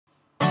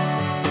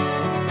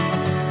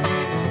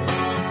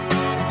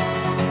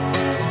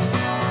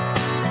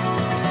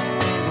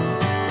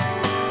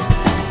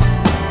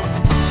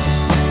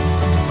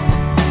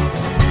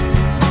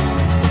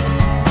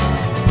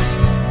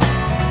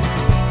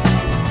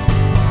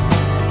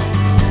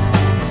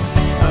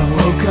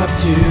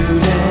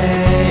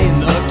today.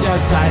 Looked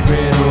outside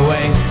right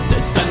away.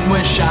 The sun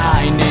was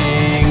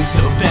shining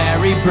so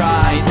very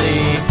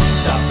brightly.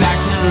 Thought back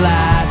to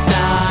last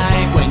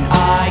night when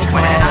I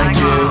called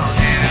you,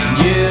 and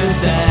you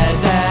said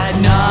that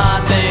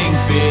nothing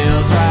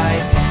feels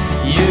right.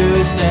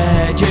 You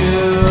said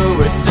you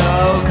were so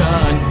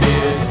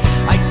confused.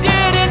 I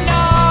didn't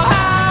know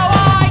how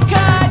I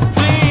could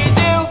please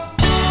you.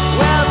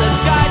 Well, the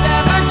sky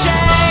never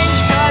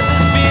changed, 'cause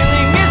this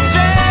feeling is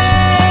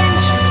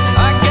strange.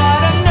 I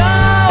gotta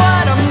know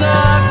what I'm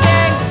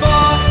looking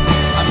for.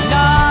 I'm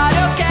not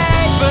okay,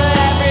 but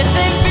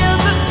everything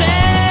feels the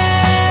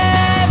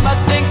same. I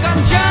think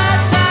I'm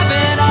just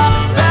having a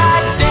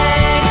bad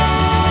day.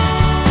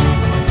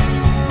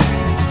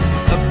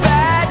 A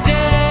bad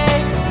day.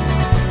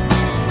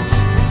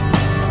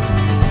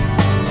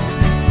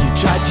 You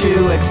tried to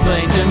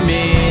explain to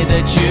me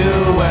that you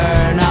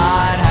were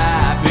not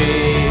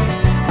happy.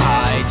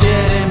 I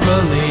didn't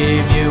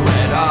believe you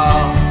at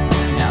all.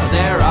 Now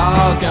they're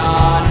all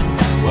gone.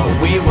 What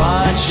we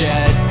once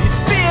shared